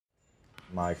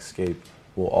My escape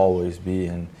will always be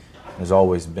and has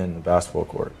always been the basketball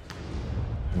court.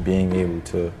 And being able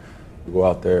to go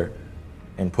out there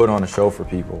and put on a show for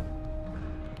people.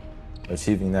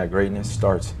 Achieving that greatness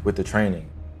starts with the training.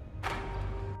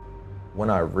 When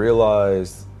I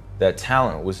realized that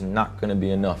talent was not going to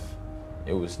be enough,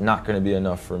 it was not going to be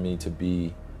enough for me to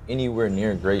be anywhere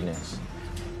near greatness,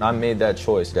 I made that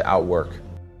choice to outwork.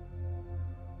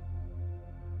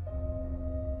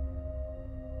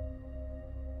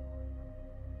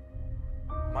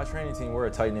 My training team, we're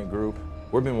a tight-knit group.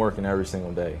 We've been working every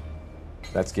single day.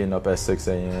 That's getting up at 6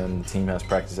 a.m. The team has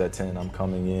practice at 10. I'm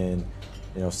coming in,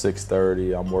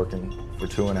 6:30. I'm working for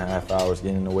 2.5 hours,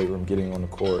 getting in the weight room, getting on the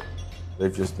court.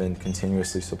 They've just been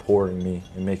continuously supporting me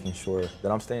and making sure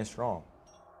that I'm staying strong.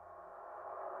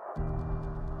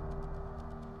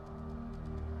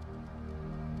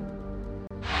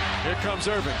 Here comes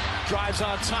Irving, drives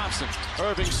on Thompson.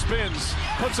 Irving spins,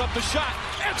 puts up the shot.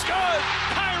 It's good!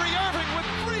 Kyrie Irving with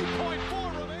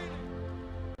 3.4 remaining.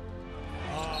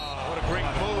 Oh, what a great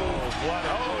move.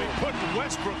 He put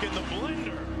Westbrook in the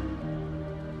blender.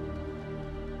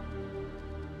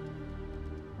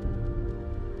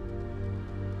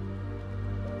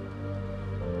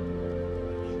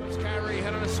 Kyrie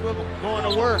head on a swivel, going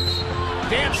to work,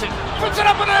 dancing, puts it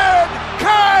up and in!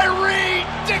 Kyrie,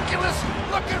 ridiculous,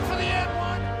 looking for the end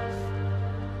one.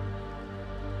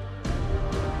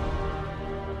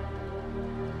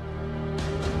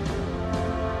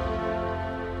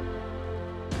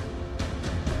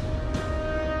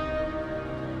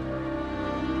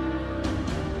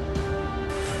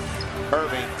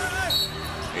 Irving,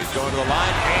 he's going to the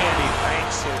line and he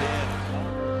banks it in.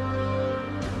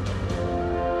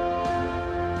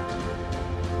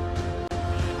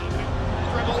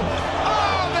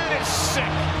 Sick.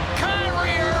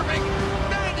 Kyrie Irving,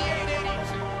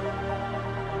 98-82.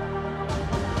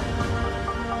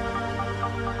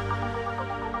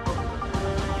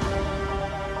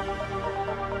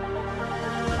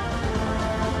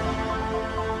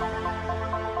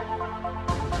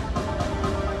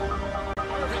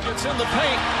 Irving gets in the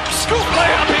paint. Scoop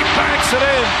layup, he banks it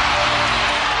in.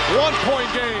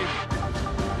 1-point game.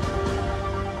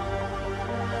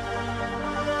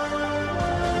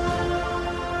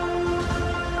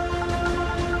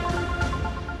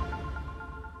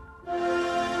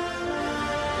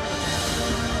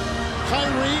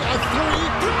 Kyrie, a three.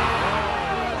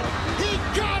 He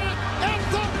got it at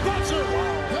the buzzer.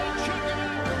 He'll check it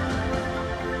out.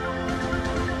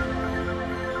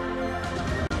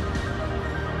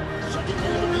 Second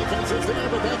game of defense is there,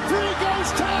 but that three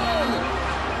goes down.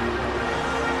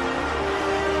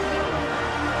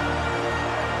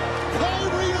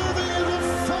 Kyrie Irving is a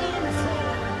flamethrower.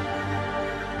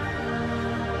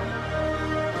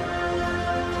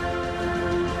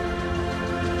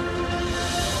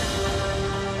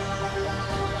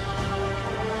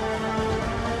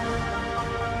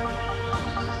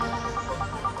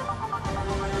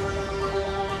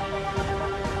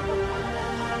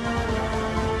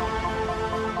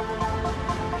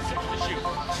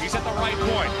 He's at the right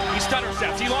point. He stutter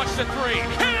steps. He launches a three.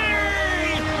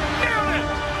 Hey! Nailed it!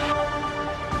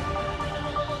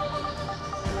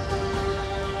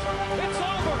 It's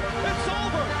over. It's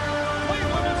over.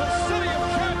 Cleveland is a city of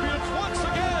champions once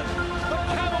again. The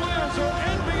Cavaliers are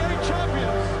NBA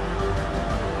champions.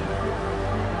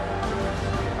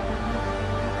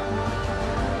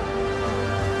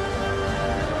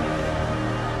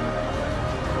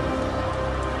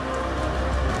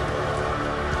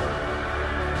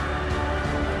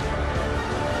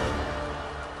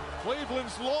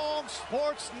 Cleveland's long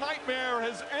sports nightmare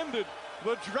has ended.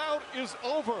 The drought is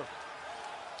over.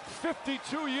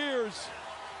 52 years